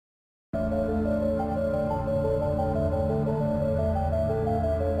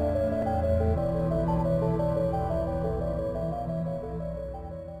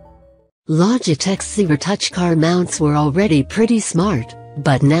Logitech's ZeroTouch car mounts were already pretty smart,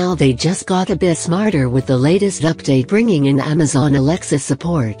 but now they just got a bit smarter with the latest update bringing in Amazon Alexa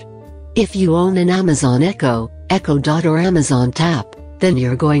support. If you own an Amazon Echo Dot or Amazon Tap, then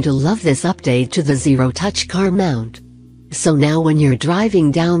you're going to love this update to the ZeroTouch car mount. So now when you're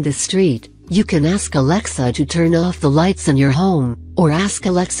driving down the street, you can ask Alexa to turn off the lights in your home, or ask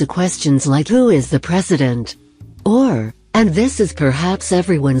Alexa questions like who is the president? Or, and this is perhaps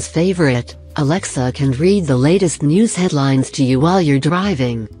everyone's favorite, Alexa can read the latest news headlines to you while you're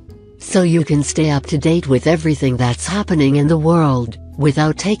driving. So you can stay up to date with everything that's happening in the world,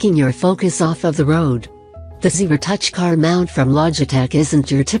 without taking your focus off of the road. The ZeroTouch car mount from Logitech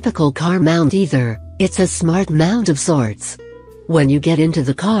isn't your typical car mount either, it's a smart mount of sorts. When you get into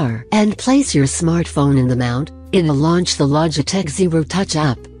the car and place your smartphone in the mount, it'll launch the Logitech ZeroTouch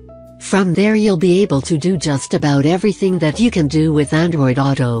app. From there you'll be able to do just about everything that you can do with Android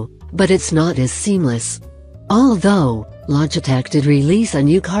Auto, but it's not as seamless. Although, Logitech did release a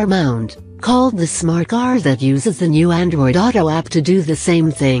new car mount, called the Smart Car that uses the new Android Auto app to do the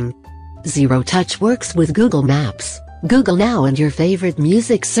same thing. ZeroTouch works with Google Maps, Google Now and your favorite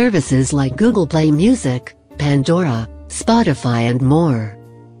music services like Google Play Music, Pandora, Spotify and more.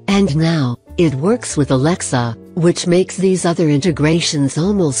 And now, it works with Alexa, which makes these other integrations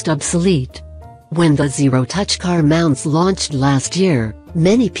almost obsolete. When the ZeroTouch car mounts launched last year,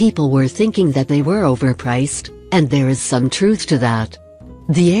 many people were thinking that they were overpriced, and there is some truth to that.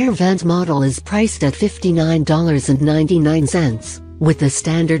 The air vent model is priced at $59.99, with the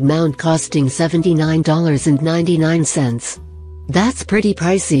standard mount costing $79.99. That's pretty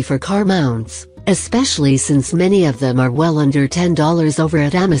pricey for car mounts, especially since many of them are well under $10 over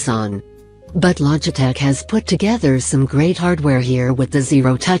at Amazon. But Logitech has put together some great hardware here with the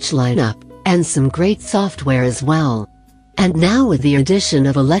ZeroTouch lineup, and some great software as well. And now with the addition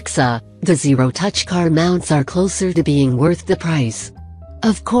of Alexa, the ZeroTouch car mounts are closer to being worth the price.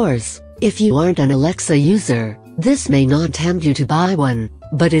 Of course, if you aren't an Alexa user, this may not tempt you to buy one,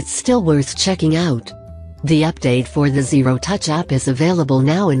 but it's still worth checking out. The update for the ZeroTouch app is available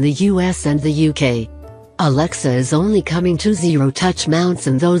now in the US and the UK. Alexa is only coming to ZeroTouch mounts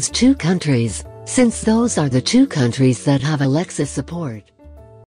in those two countries, since those are the two countries that have Alexa support.